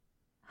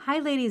Hi,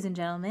 ladies and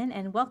gentlemen,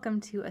 and welcome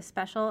to a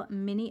special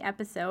mini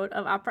episode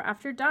of Opera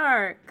After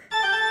Dark.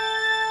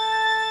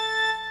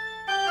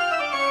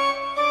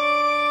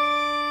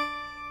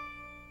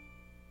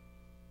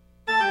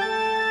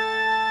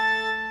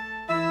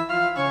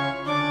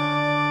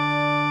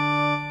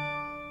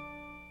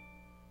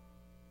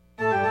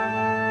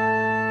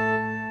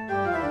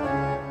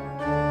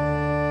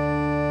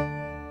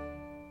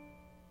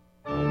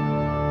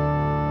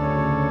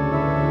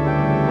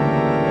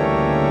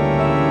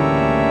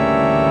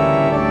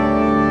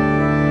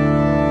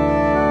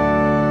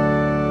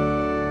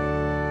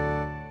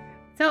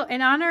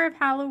 In honor of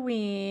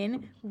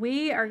Halloween,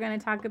 we are going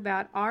to talk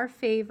about our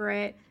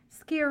favorite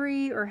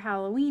scary or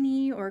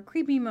Halloweeny or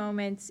creepy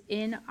moments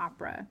in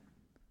opera.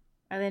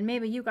 And then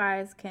maybe you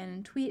guys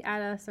can tweet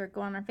at us or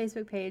go on our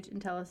Facebook page and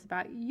tell us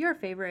about your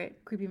favorite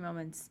creepy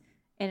moments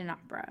in an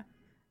opera.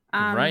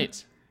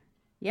 Right.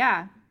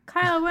 Yeah.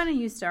 Kyle, why don't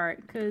you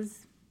start?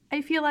 Because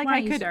I feel like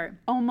I could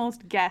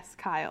almost guess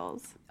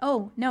Kyle's.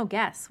 Oh, no,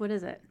 guess. What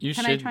is it?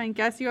 Can I try and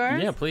guess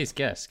yours? Yeah, please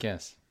guess.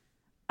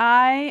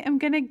 I am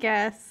going to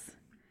guess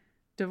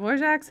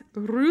Dvorak's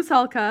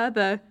Rusalka,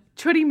 the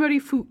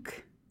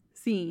Chorimurifuk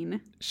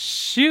scene.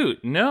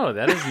 Shoot, no,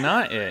 that is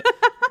not it.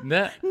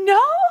 No?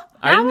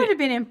 That would have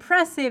been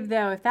impressive,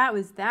 though, if that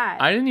was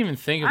that. I didn't even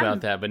think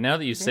about that, but now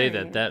that you say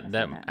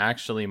that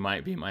actually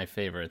might be my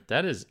favorite.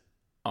 That is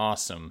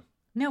awesome.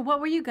 No, what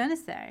were you going to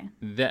say?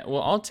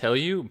 Well, I'll tell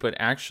you, but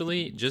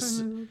actually,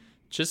 just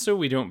so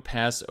we don't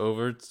pass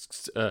over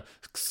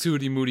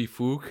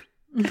Chorimurifuk,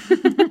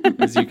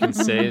 as you can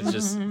say,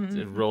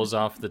 it rolls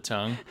off the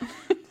tongue.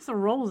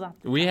 Rolls off.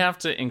 We have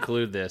to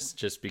include this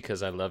just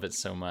because I love it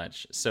so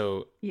much.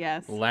 So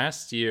yes,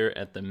 last year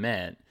at the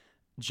Met,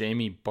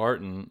 Jamie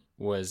Barton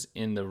was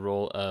in the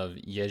role of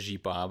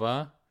Yeji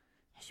Baba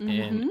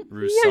in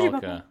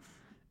Rusalka.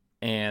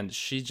 And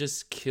she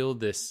just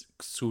killed this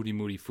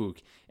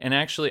Chorimurifuk. And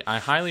actually, I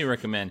highly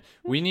recommend,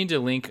 we'll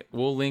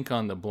link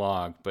on the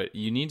blog, but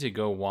you need to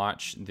go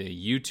watch the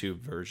YouTube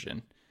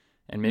version.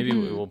 And maybe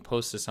we'll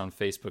post this on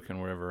Facebook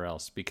and wherever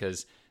else,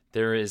 because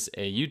there is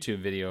a YouTube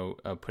video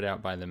put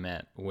out by the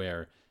Met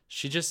where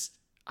she just,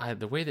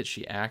 the way that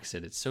she acts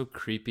it's so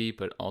creepy,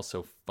 but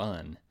also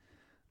fun.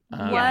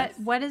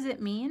 What does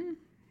it mean?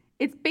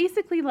 It's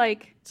basically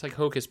like... It's like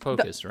Hocus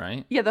Pocus,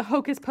 right? Yeah, the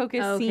Hocus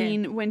Pocus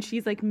scene when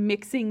she's like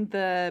mixing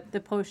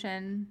the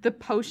potion. The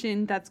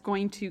potion that's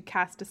going to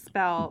cast a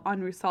spell on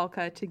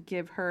Rusalka to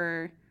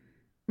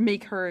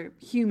make her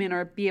human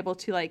or be able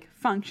to like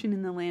function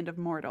in the land of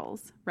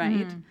mortals,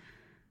 right? Mm.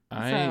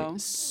 I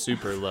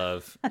super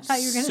love I thought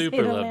you were gonna say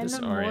this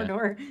the aria. land of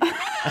Mordor.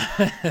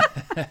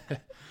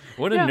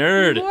 What a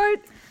nerd!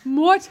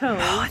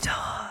 Mortals.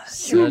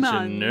 Such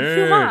a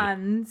nerd.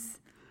 Humans.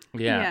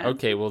 Yeah.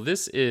 Okay. Well,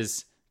 this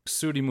is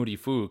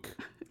Chorimurifuk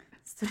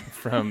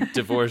from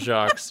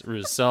Dvorak's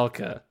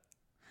Rusalka,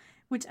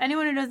 which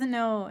anyone who doesn't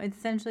know, it's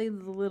essentially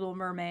the Little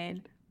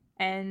Mermaid,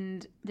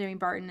 and Jamie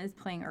Barton is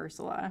playing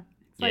Ursula.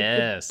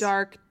 It's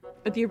like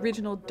the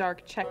original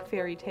dark Czech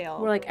fairy tale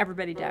where like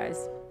everybody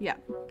dies. Yeah.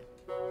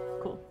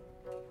 Cool.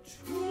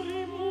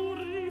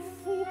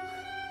 Chorimurifuk,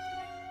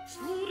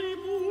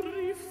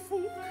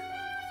 Chorimurifuk,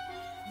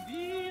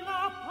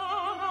 vila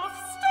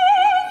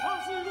parastova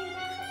zluk.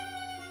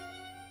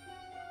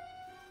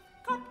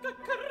 Kapkę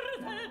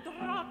krwe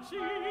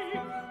draci,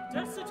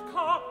 10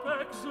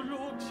 kapek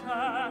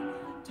żlucze,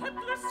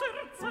 teple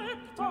serce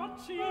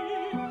ptaci,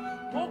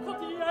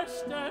 pokot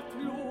jeszcze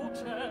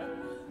tlucze.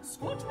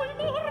 Skocz, mój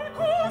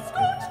Marku,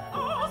 skocz,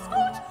 a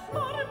skocz, a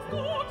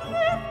rybko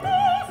drewno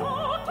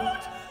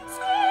zatoć.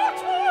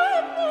 Skocz,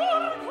 mój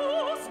Marku,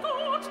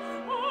 skocz,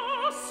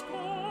 a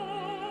skocz.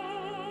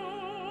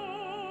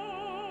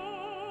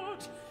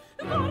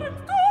 A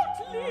rybko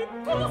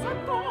drewno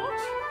zatoć.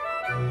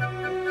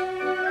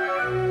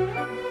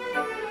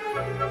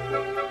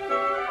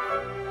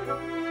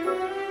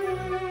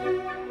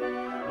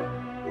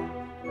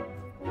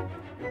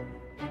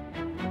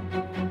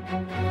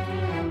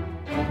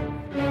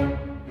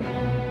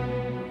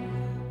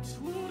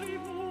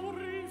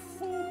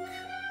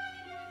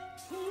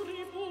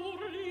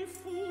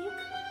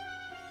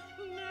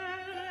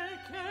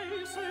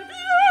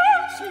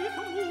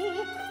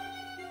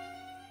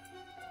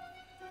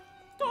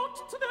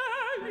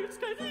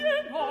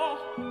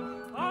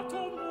 A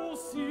to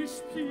musisz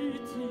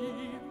piti,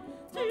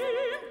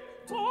 tim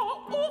to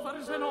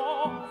uważeno,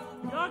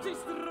 ja dziś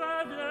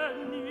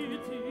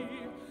zdrewnieti.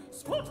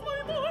 Skocz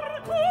mój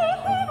Marku,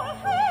 hama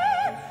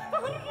hej,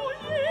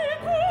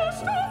 hrujku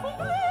sztafu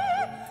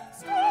hej,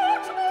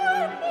 skocz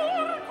mój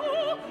Marku,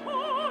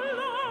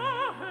 ale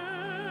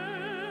hej,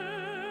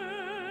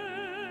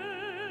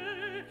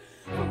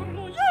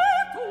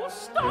 hrujku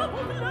sztafu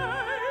hej.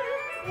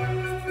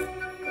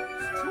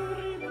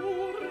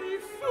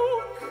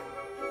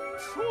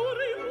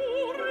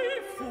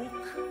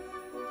 Chorimurifuk,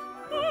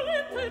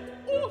 aletet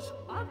us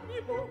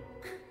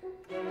animuk,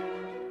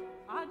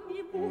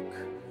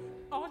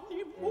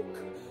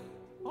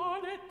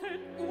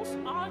 aletet us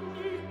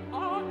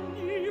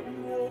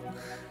animuk.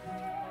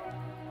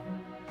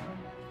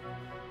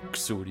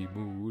 Ksuri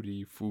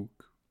moody fook.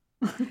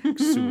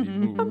 Ksuri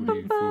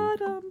moody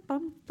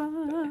fook.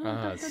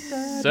 Ah,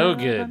 so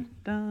good.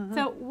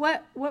 So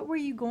what were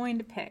you going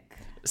to pick?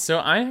 So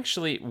I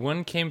actually,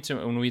 when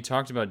we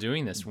talked about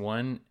doing this,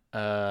 one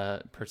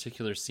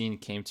particular scene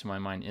came to my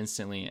mind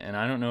instantly, and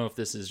I don't know if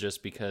this is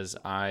just because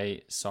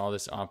I saw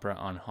this opera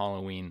on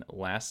Halloween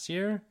last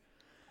year,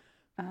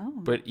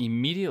 but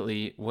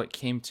immediately what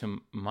came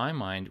to my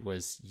mind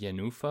was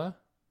Yenufa,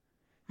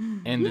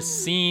 and the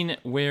scene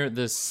where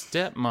the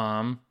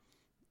stepmom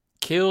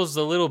kills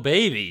the little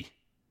baby.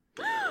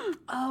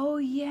 Oh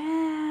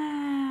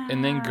yeah.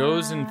 And then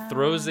goes and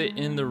throws it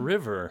in the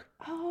river.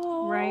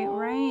 Oh,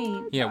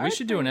 right. Yeah, we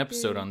should do an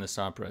episode on this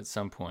opera at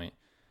some point.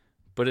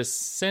 But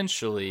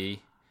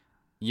essentially,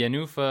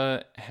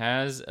 Yenufa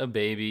has a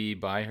baby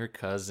by her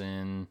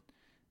cousin.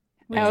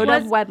 Out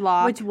of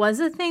wedlock. Which was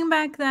a thing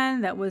back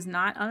then that was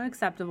not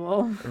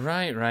unacceptable.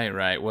 Right.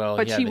 Well,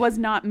 But yeah, she was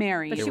not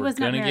married. But They she were was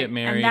not gonna married. get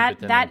married, and but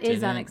then that they is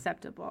didn't.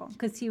 unacceptable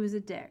because he was a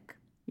dick.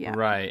 Yeah.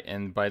 Right,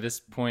 and by this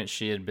point,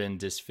 she had been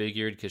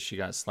disfigured because she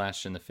got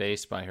slashed in the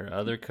face by her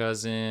other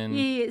cousin.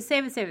 Yeah,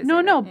 save it.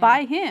 No, Yeah.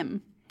 by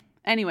him.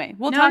 Anyway,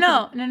 we'll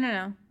talk.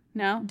 No.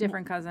 No?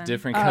 Different cousin.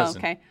 Different Oh,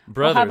 cousin. okay.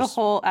 Brothers. We'll have a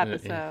whole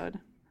episode.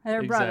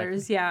 They're Exactly.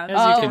 brothers, yeah. As you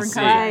can Different see,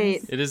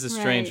 right. it is a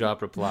strange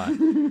opera plot.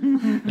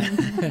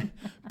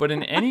 But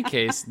in any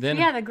case, then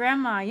Yeah, the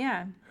grandma,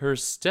 yeah. her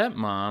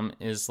stepmom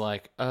is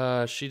like,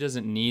 she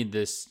doesn't need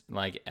this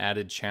like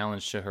added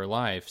challenge to her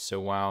life. So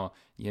while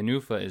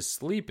Yenufa is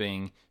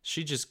sleeping,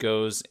 she just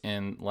goes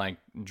and like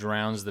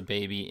drowns the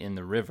baby in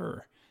the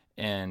river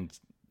and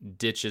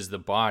ditches the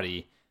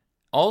body.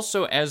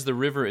 Also, as the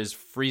river is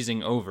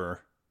freezing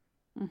over.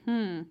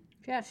 Mm-hmm.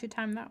 Yeah, she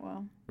timed that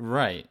well.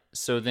 Right.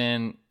 So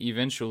then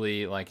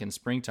eventually, like in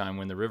springtime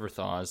when the river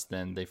thaws,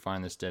 then they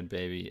find this dead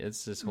baby.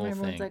 It's this whole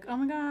Everyone's thing. like, oh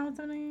my God, what's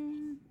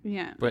happening?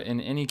 Yeah. But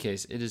in any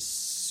case, it is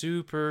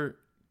super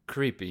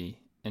creepy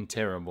and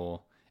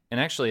terrible. And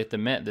actually, at the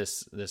Met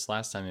this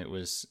last time, it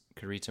was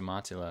Karita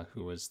Matila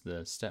who was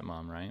the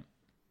stepmom, right?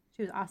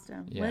 She was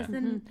awesome. Yeah. What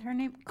is her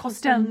name?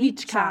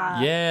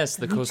 Kostelnička. Yes,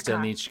 the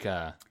Kostelnička.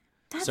 Kostelnička.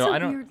 That's So a I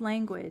don't- weird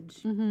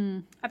language. Mm-hmm.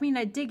 I mean,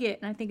 I dig it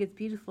and I think it's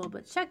beautiful,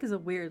 but Czech is a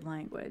weird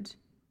language.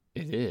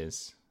 It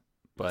is,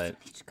 but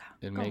Kostelnička.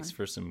 it Go makes on.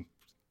 for some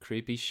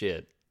creepy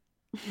shit.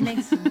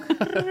 Makes some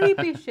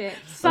creepy shit.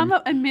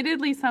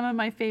 Admittedly, some of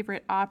my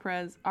favorite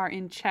operas are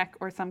in Czech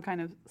or some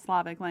kind of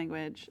Slavic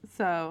language.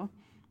 So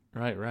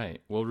Right.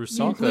 Well,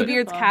 Rusalka.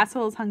 Bluebeard's Beautiful.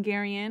 Castle is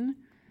Hungarian.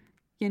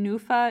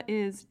 Yenufa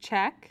is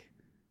Czech.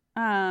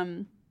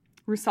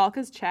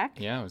 Rusalka's Czech.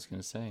 Yeah, I was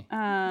gonna say.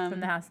 From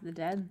the House of the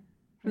Dead.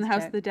 From the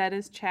House of the Dead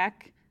is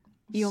Czech.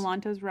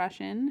 Iolanta's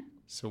Russian.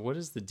 So what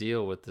is the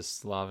deal with the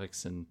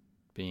Slavics and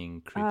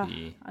being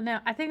creepy? No,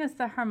 I think it's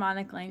the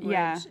harmonic language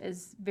Yeah.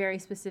 is very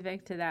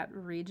specific to that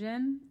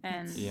region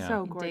and Yeah.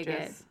 So dig it.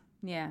 gorgeous.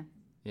 Yeah.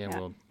 Yeah, Yeah.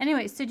 well,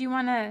 Anyway, so do you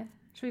want to,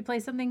 should we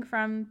play something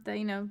from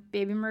the,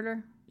 baby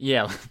murder?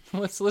 yeah.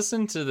 Let's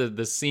listen to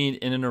the scene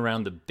in and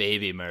around the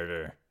baby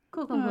murder.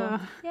 Cool.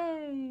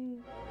 Yay.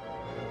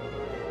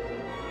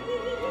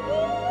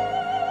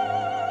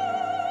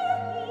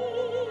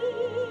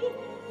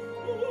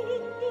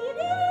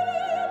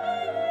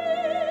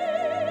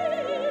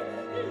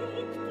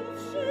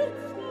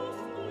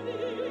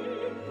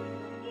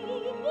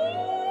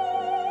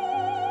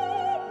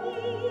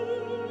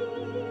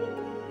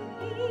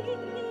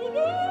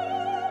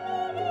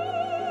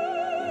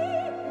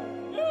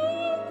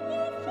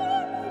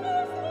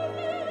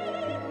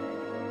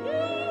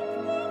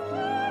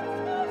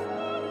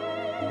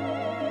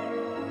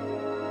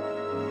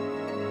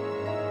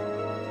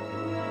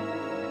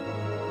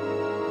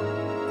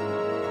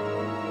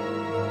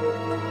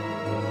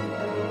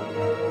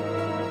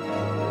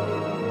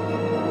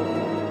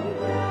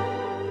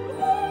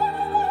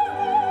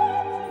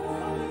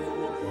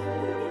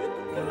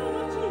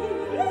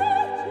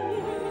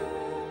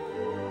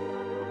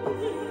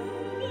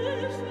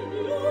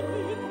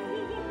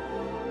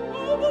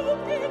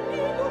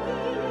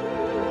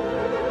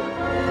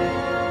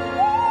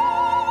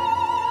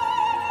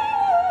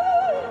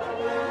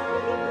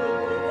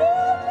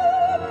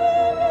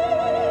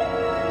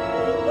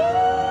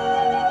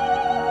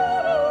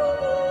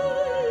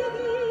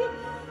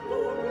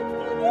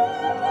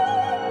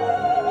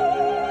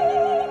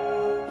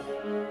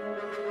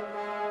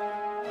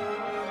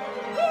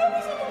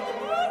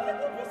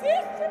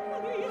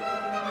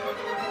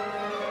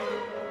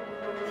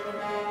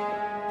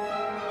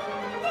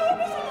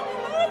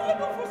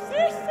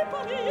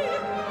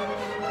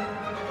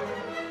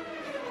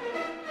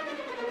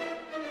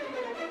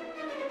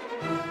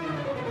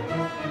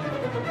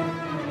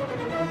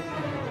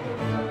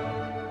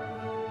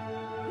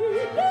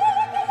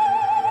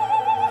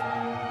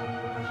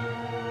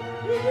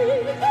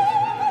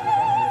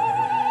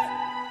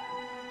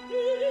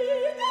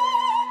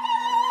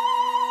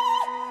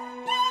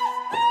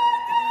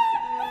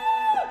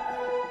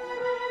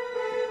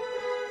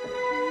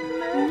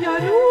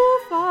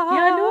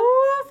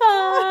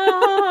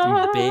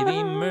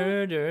 Baby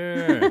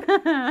murder.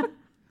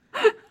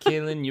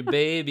 Killing your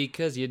baby,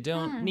 'cause you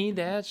don't need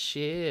that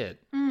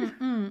shit.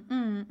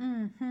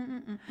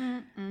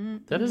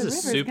 That is The a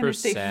river's super gonna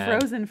stay sad.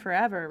 frozen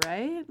forever,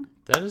 right?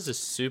 That is a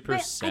super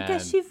sad. I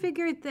guess she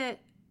figured that.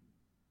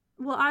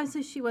 Well,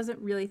 obviously she wasn't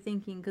really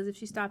thinking, because if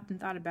she stopped and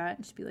thought about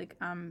it, she'd be like,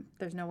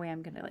 there's no way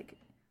I'm gonna like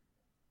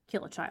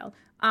kill a child.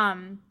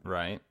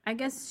 Right. I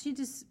guess she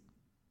just,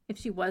 if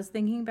she was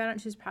thinking about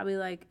it, she's probably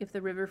like, if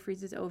the river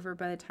freezes over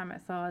by the time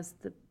it thaws,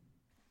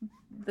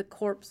 the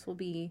corpse will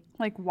be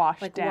Like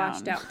washed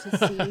washed out to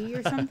sea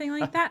or something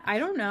like that. I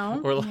don't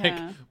know. Or like,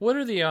 Yeah. what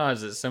are the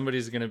odds that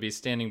somebody's going to be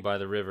standing by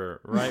the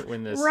river right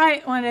when this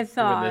Right when it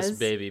thaws. when this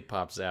baby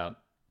pops out?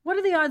 What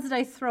are the odds that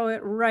I throw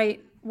it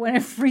right when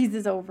it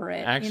freezes over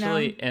it?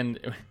 Actually, you know?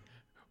 and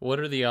what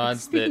are the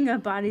odds Speaking that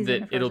of bodies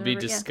in that the it'll frozen be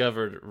river, yeah.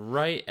 discovered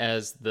right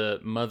as the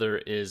mother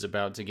is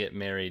about to get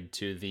married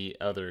to the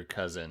other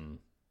cousin?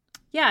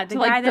 Yeah, the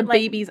So guy like the that like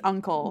baby's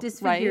uncle,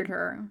 disfigured right?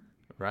 her.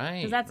 Right.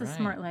 Because that's a right.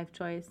 smart life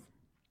choice.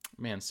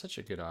 Man, such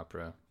a good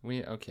opera.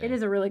 Okay. It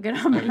is a really good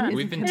opera.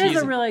 We've been It is a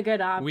teasing- really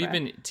good opera. We've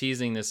been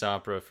teasing this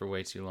opera for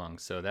way too long,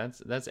 so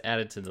that's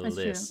added to the That's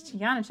list. true.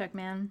 Janacek,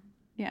 man.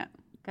 Yeah.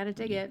 Gotta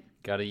dig it.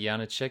 Gotta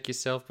Yana check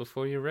yourself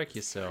before you wreck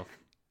yourself.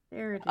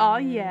 There it is. Oh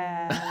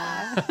yeah.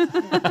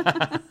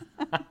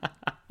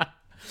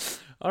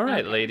 All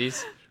right,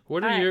 ladies.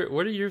 What are All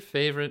right. your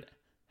favorite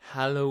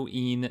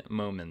Halloween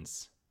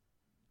moments?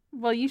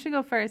 Well, you should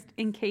go first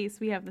in case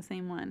we have the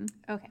same one.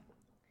 Okay.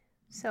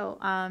 So,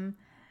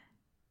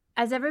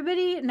 as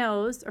everybody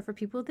knows, or for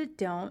people that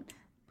don't,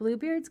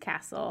 Bluebeard's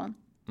Castle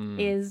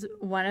is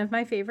one of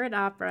my favorite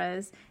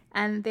operas.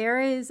 And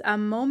there is a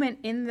moment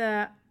in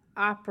the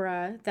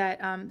opera that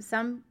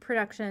some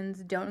productions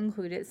don't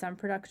include it, some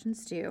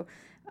productions do,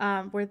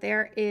 where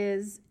there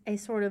is a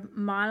sort of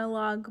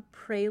monologue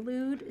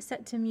prelude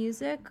set to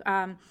music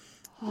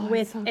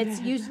with,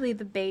 it's usually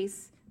the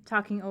bass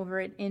talking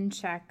over it in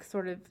Czech,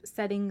 sort of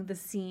setting the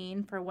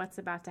scene for what's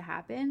about to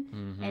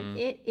happen. And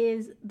it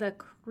is the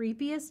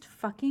creepiest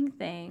fucking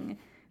thing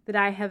that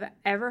I have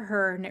ever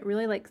heard. And it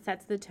really like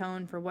sets the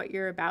tone for what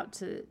you're about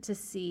to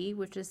see,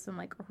 which is some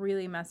like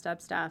really messed up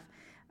stuff.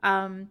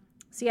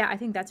 So yeah, I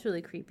think that's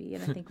really creepy.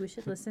 And I think we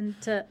should listen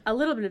to a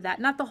little bit of that.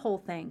 Not the whole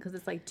thing, because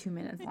it's like 2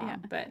 minutes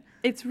long, but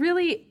It's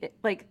really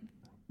like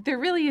there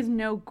really is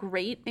no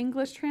great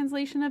English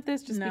translation of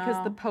this just because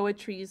No. the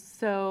poetry is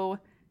so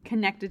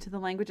connected to the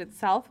language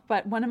itself.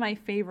 But one of my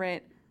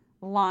favorite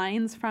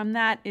lines from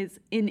that is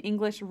in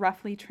English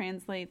roughly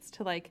translates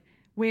to like,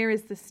 where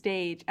is the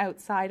stage,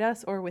 outside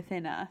us or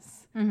within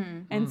us?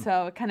 And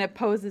so it kind of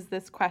poses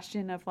this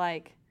question of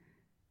like,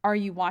 are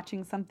you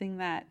watching something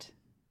that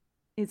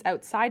is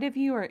outside of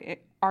you, or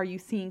are you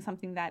seeing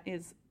something that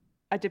is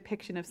a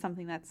depiction of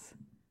something that's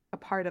a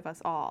part of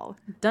us all?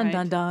 dun right?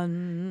 dun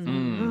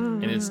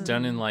dun. And it's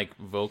done in like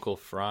vocal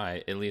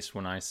fry, at least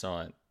when I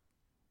saw it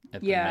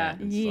at the Yeah.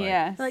 Met. It's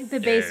Yes. Like the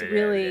bass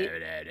really,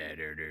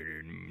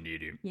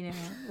 you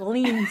know,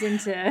 leans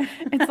into.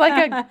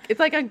 It's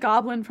like a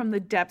goblin from the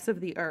depths of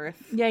the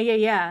earth.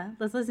 Yeah.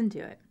 Let's listen to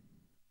it.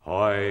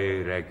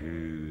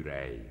 Hajregű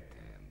rejtem,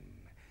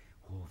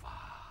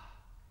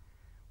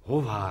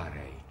 hová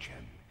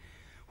rejtsem,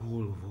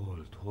 hol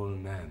volt, hol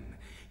nem,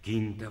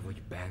 kinte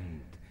vagy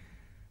bent,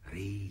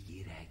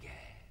 régi rege.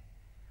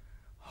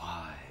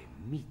 Haj,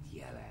 mit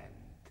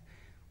jelent,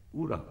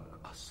 urak,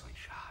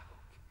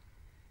 asszonyságok?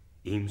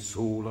 Ím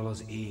szólal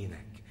az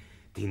ének,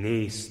 ti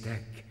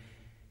néztek,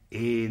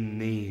 én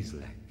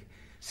nézlek,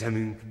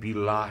 szemünk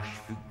pillás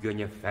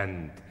függönye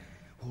fent,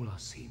 hol a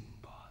színpad?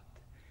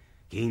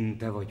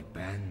 Kinte vagy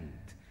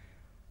bent,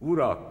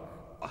 urak,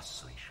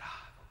 asszonyságok.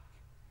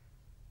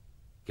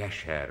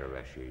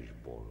 Keserves és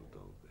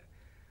boldog,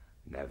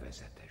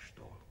 nevezetes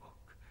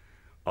dolgok.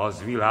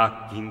 Az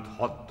világ kint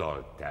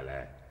haddal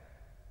tele,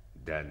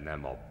 de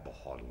nem abba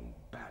halunk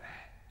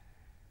bele.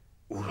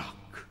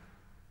 Urak,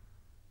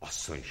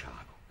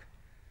 asszonyságok,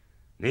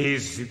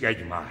 nézzük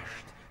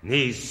egymást,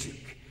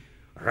 nézzük,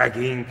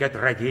 regényket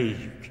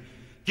regéljük,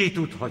 ki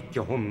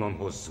tudhatja, honnan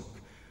hozzuk,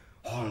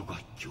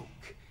 hallgatjuk,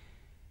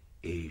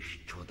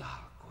 és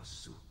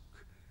csodálkozzuk,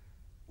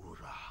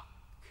 urak,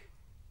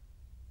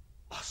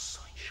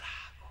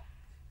 asszonyságok.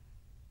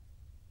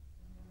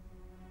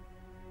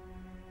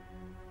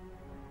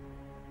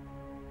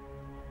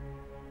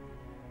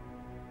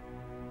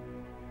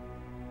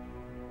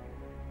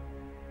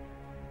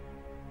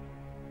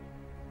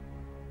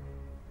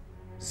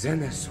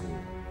 Zene szól,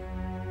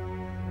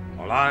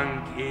 a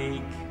láng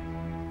ég,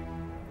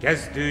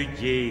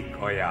 kezdődjék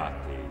a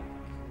játék.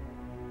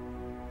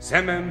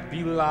 Szemem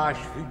pillás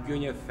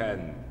függönye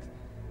fent,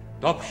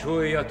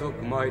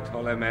 tapsoljatok majd,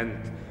 ha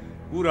lement,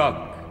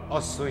 urak,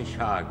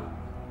 asszonyságok.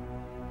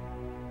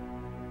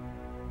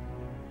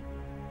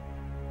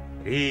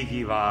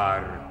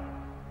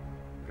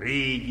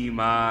 Régi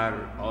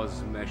már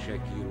az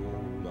mese, ki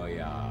róla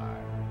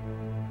jár.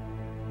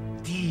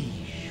 Ti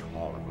is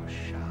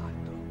hallgassátok.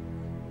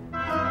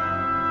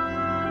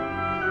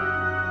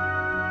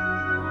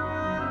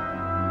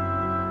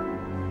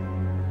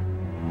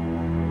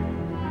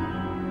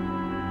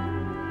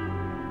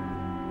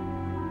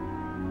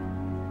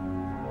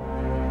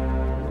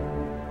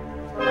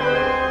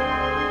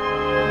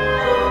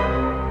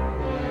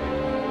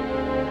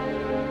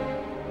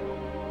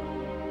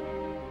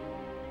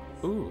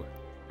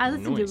 I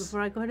listen to it noise.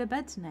 before I go to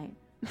bed tonight.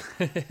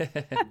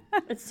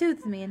 It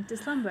soothes me into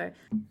slumber.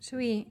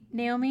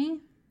 Naomi,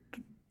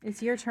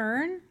 it's your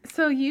turn.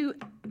 So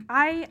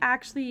I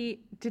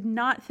actually did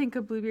not think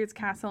of Bluebeard's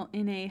Castle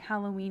in a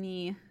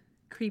Halloweeny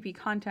creepy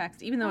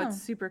context, even though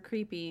it's super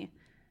creepy.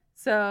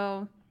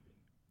 So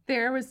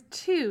there was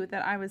 2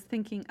 that I was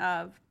thinking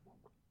of.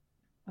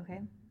 Okay.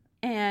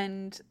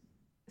 And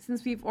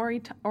since we've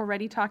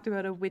already talked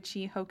about a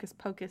witchy hocus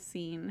pocus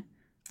scene,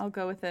 I'll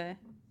go with a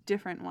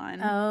different one.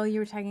 Oh, you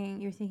were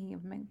thinking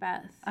of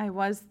Macbeth. I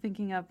was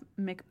thinking of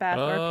Macbeth,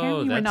 or Oh,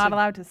 apparently we're that's not a-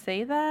 allowed to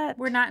say that.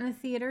 We're not in a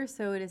theater,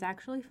 so it is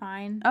actually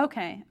fine.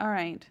 Okay, all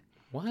right.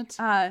 What?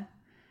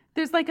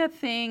 There's like a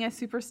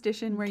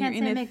superstition where Can't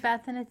you're say in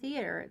Macbeth in a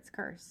theater. It's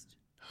cursed.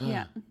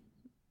 yeah.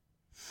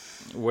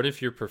 What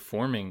if you're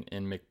performing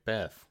in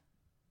Macbeth?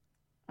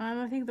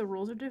 I think the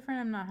rules are different.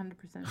 I'm not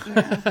 100%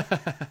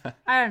 sure.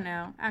 I don't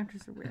know.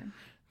 Actors are weird.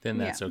 Then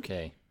that's Yeah.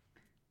 okay.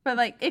 But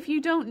like, if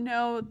you don't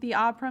know the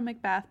opera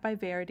Macbeth by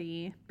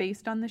Verdi,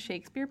 based on the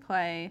Shakespeare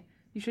play,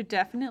 you should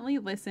definitely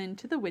listen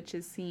to the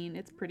witches scene.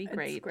 It's pretty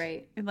great. It's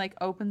great. It like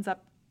opens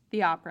up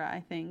the opera,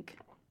 I think.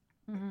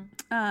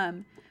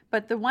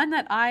 But the one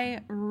that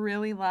I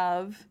really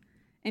love,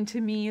 and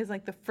to me is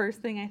like the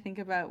first thing I think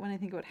about when I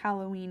think about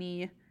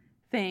Halloweeny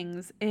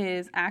things,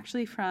 is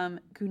actually from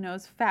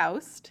Gounod's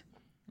Faust.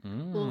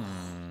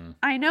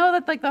 I know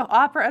that like the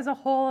opera as a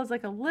whole is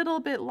like a little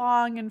bit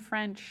long in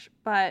French,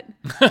 but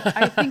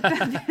I think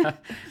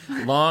that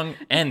Long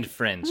and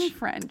French.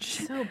 French.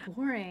 So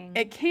boring.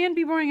 It can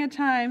be boring at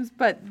times,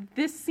 but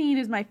this scene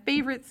is my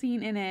favorite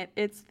scene in it.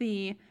 It's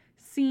the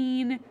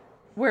scene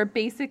where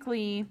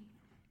basically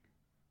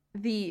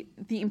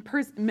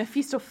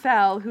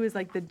Mephistopheles, who is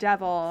like the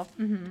devil,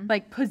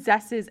 like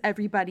possesses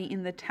everybody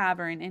in the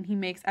tavern, and he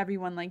makes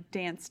everyone like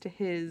dance to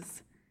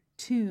his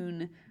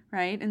tune,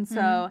 right? And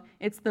so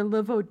it's the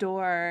Le Veau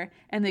d'Or,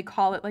 and they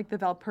call it like the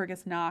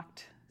Walpurgis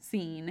Nacht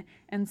scene.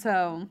 And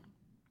so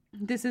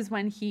this is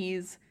when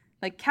he's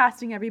like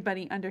casting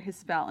everybody under his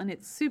spell, and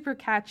it's super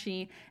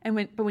catchy. And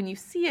when you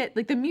see it,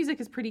 like the music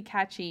is pretty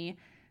catchy,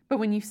 but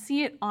when you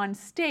see it on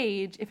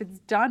stage, if it's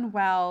done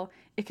well,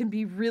 it can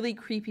be really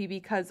creepy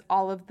because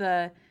all of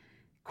the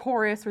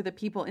chorus or the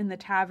people in the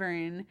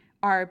tavern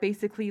are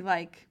basically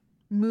like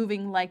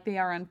moving like they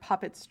are on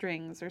puppet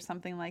strings or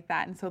something like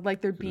that. And so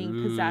like they're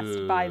being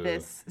possessed by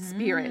this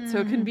spirit. So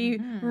it can be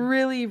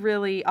really,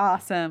 really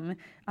awesome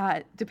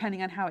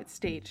depending on how it's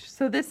staged.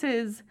 So this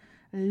is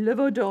Le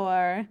Veau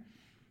d'Or,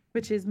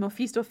 which is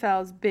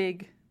Mephistopheles'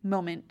 big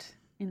moment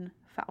in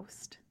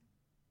Faust.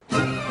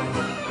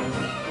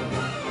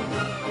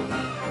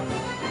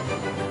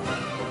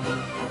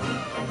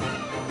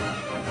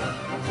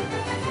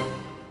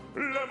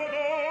 Le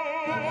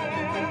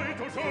Vaudor est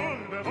toujours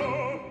le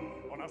veau,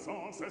 on a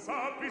sans cesse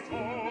sa puissance,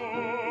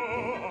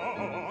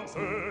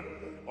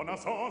 on a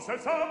sans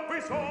cesse sa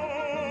puissance,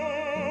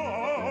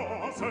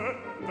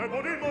 le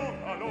beau du monde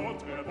à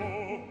l'autre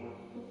beau.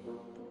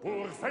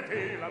 Pour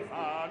fêter la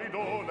valide,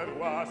 le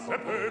roi, ce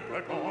peuple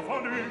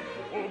confondu,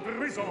 au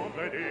grisant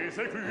des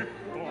écus,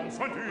 tombe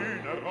sur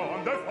une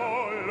ronde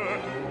folle,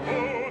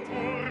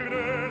 autour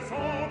de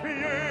son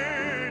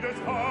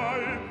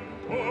piédestal,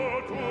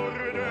 autour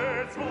de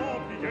son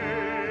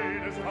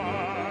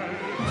piédestal.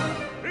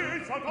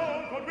 Il s'attend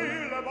qu'on lui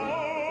le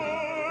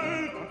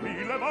bal, qu'on lui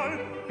le bal,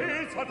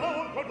 il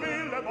s'attend qu'on lui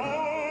le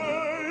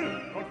bal,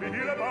 qu'on lui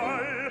le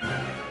bal.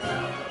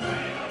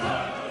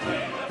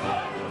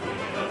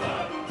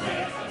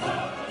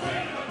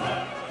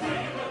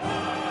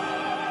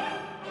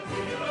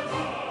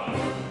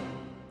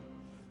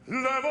 Le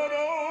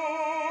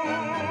Vaudor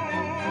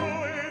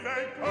est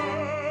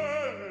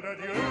vainqueur de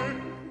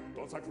Dieu,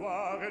 dans sa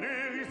gloire et de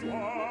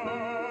l'histoire,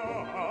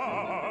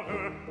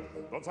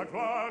 dans sa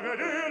gloire et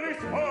de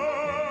l'histoire,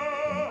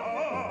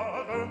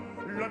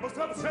 le beau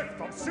subject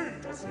en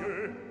suite aux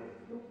cieux.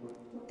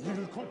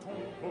 Il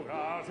contemple aux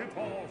rages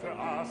étranges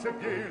à ses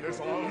pieds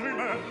les anges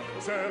humains,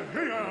 c'est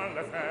rien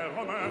les frères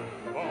romains,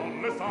 dans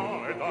le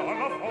sang et dans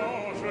la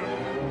fange,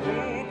 où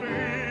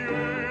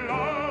brille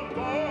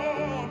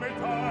l'ardent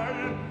métal,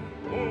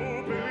 où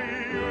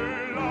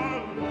brille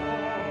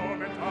l'ardent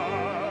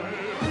métal.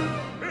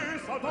 Il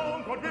s'attend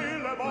qu'on lui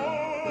le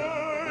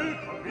vole,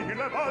 qu'on lui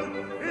le vole,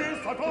 il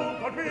s'attend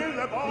qu'on lui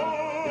le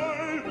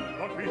vole,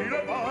 qu'on lui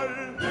le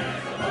vole.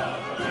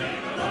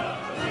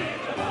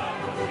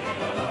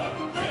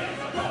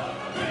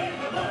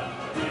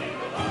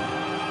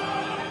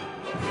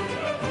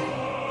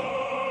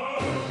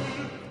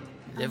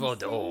 Le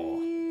Vaudor.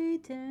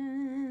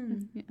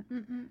 Satan.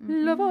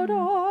 Le Veau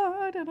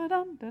d'Or,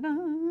 da-da-dum,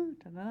 da-dum,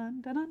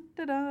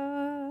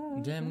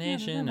 da-dum.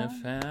 Damnation of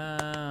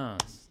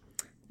Faust.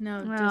 No,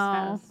 just No,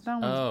 Faust. that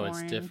one's Oh, boring.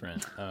 it's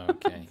different. Oh,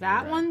 okay. That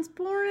you're right. one's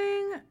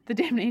boring. The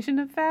Damnation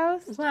of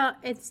Faust? Well,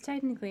 it's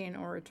technically an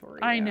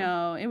oratory. I though.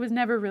 know. It was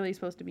never really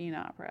supposed to be an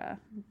opera,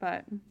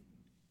 but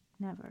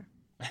Never.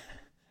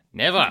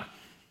 Never.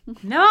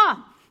 No.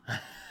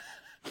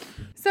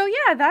 so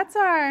yeah, that's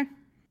our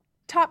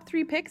top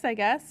 3 picks, I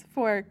guess,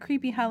 for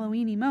creepy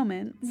Halloweeny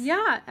moments.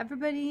 Yeah,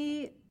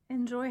 everybody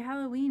Enjoy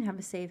Halloween. Have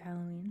a safe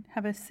Halloween.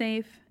 Have a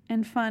safe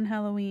and fun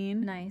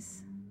Halloween.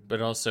 Nice.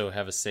 But also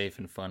have a safe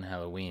and fun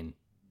Halloween.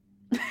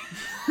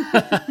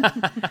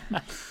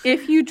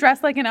 If you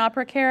dress like an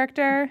opera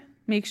character,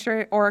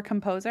 or a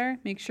composer,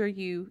 make sure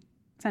you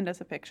send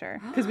us a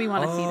picture because we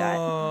want to see that.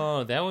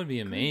 Oh, that would be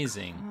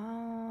amazing.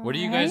 What are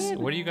you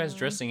guys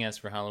dressing as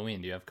for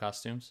Halloween? Do you have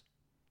costumes?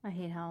 I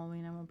hate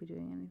Halloween. I won't be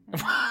doing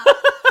anything.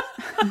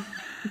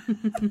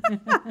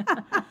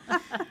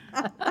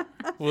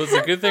 Well, it's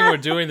a good thing we're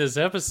doing this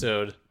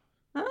episode.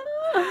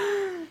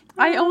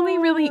 I only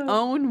really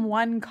own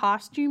one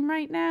costume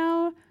right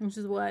now. Which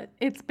is what?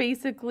 It's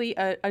basically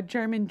a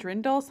German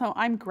Drindel, so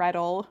I'm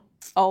Gretel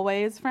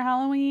always for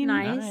Halloween.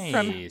 Nice.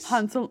 From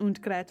Hansel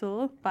und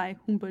Gretel by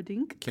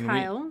Humperdinck.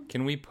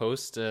 Can we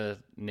post a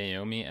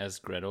Naomi as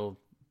Gretel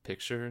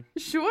picture?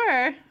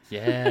 Sure.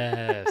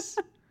 Yes.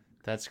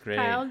 That's great.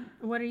 Kyle,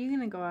 what are you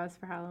going to go as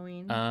for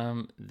Halloween?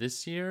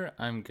 This year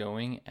I'm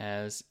going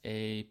as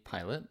a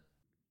pilot.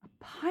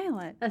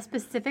 Pilot? A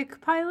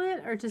specific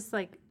pilot or just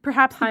like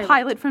Perhaps the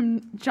pilot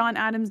from John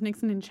Adams'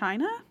 Nixon in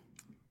China?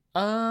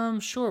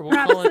 Sure, we'll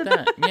call it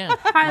that. Yeah.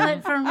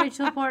 Pilot from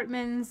Rachel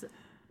Portman's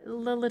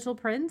The Little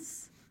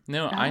Prince?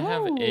 No, I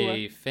have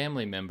a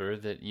family member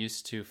that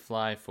used to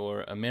fly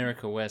for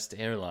America West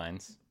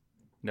Airlines.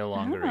 No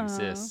longer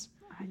exists.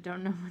 I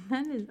don't know what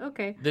that is.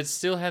 Okay. That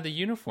still had the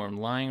uniform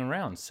lying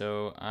around,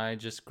 so I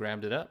just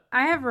grabbed it up.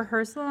 I have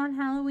rehearsal on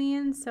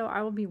Halloween, so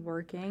I will be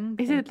working.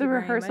 Is it the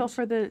rehearsal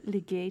for the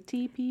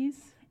Ligeti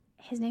piece?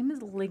 His name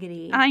is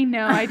Liggity. I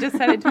know. I just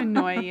said it to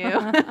annoy you.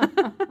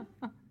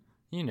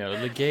 You know,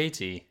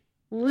 Ligeti.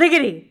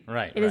 Liggity.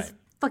 Right, It is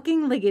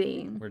fucking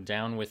Liggity. We're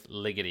down with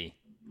Liggity.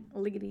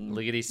 Liggity.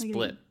 Liggity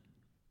split.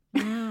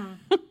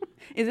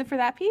 Is it for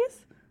that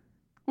piece?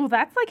 Well,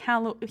 that's like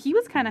he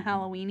was kind of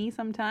Halloween-y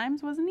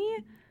sometimes, wasn't he?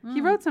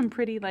 He wrote some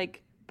pretty,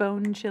 like,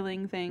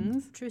 bone-chilling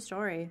things. True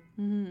story.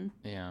 Mm-hmm.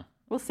 Yeah.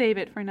 We'll save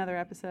it for another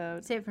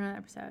episode. Save it for another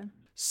episode.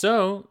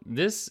 So,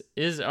 this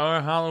is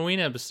our Halloween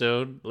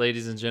episode,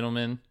 ladies and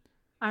gentlemen.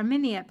 Our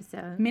mini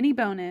episode. Mini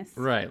bonus.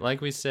 Right, like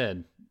we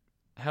said.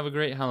 Have a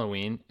great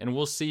Halloween, and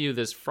we'll see you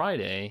this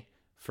Friday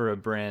for a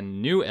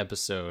brand new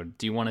episode.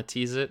 Do you want to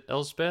tease it,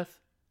 Elspeth?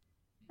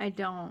 I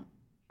don't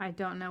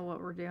know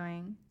what we're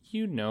doing.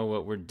 You know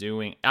what we're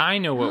doing. I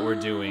know what we're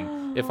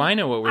doing. If I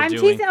know what we're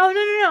doing. Teasing. Oh,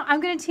 no. I'm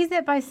going to tease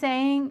it by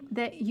saying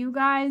that you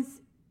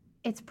guys,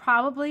 it's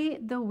probably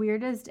the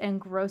weirdest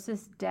and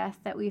grossest death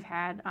that we've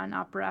had on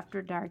Opera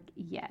After Dark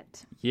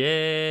yet.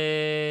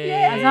 Yay!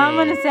 That's all I'm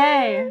going to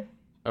say.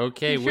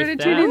 Okay, Be sure to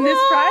tune in this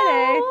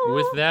Friday.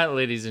 With that,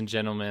 ladies and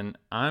gentlemen,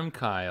 I'm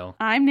Kyle.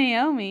 I'm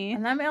Naomi.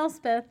 And I'm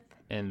Elspeth.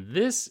 And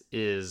this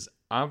is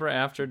Opera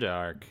After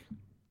Dark.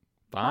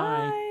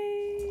 Bye.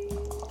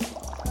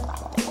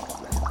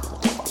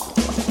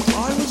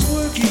 I was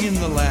working in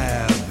the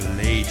lab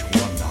late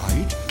one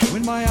night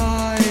when my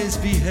eyes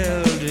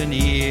beheld an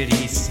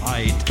eerie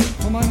sight.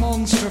 For my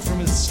monster from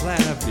his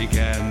slab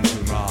began to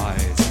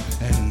rise,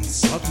 and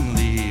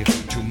suddenly,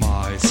 to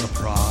my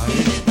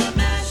surprise,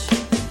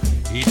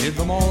 he did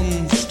the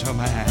monster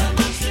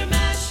mash.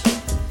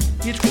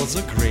 It was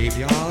a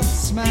graveyard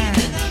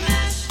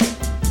smash.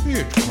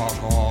 It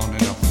caught on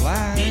in a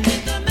flash.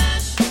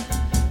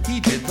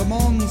 He did the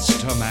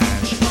monster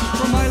mash.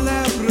 From my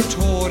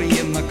laboratory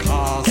in the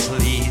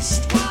castle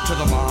east to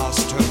the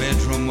master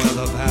bedroom where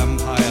the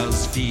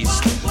vampires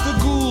feast, the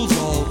ghouls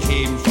all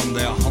came from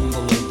their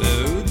humble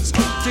abodes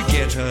to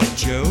get a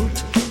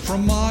jolt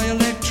from my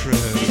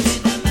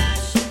electrodes.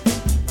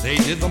 They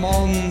did the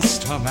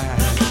monster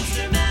mash.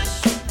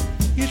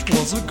 It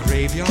was a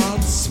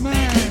graveyard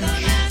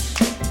smash.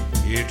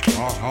 It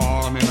caught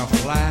on in a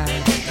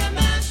flash.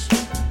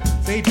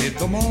 They did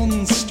the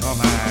monster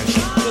mash.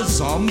 The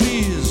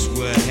zombies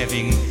were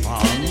having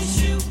fun.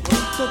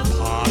 The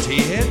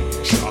party had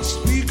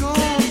just begun.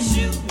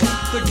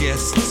 The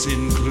guests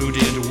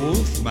included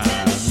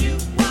Wolfman,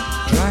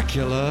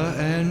 Dracula,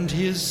 and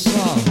his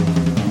son.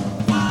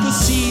 The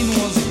scene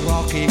was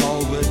rocking,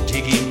 all were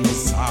digging the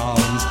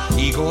sounds.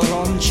 Igor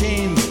on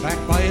chains,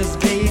 backed by his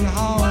baying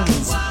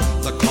hounds.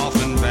 The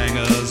coffin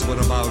bangers were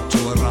about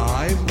to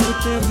arrive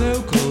with their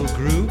vocal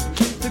group,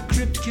 the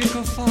Crypt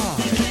Kicker 5.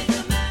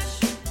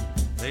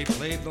 They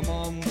played the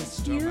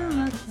monster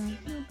mash.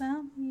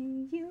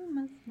 You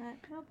must not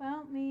know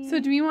about me. So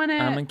do we want to...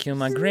 I'm gonna kill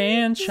my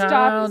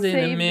grandchild in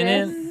a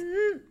minute.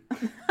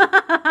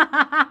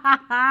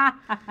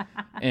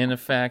 And in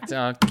fact,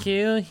 I'll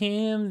kill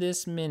him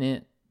this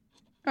minute.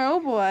 Oh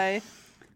boy.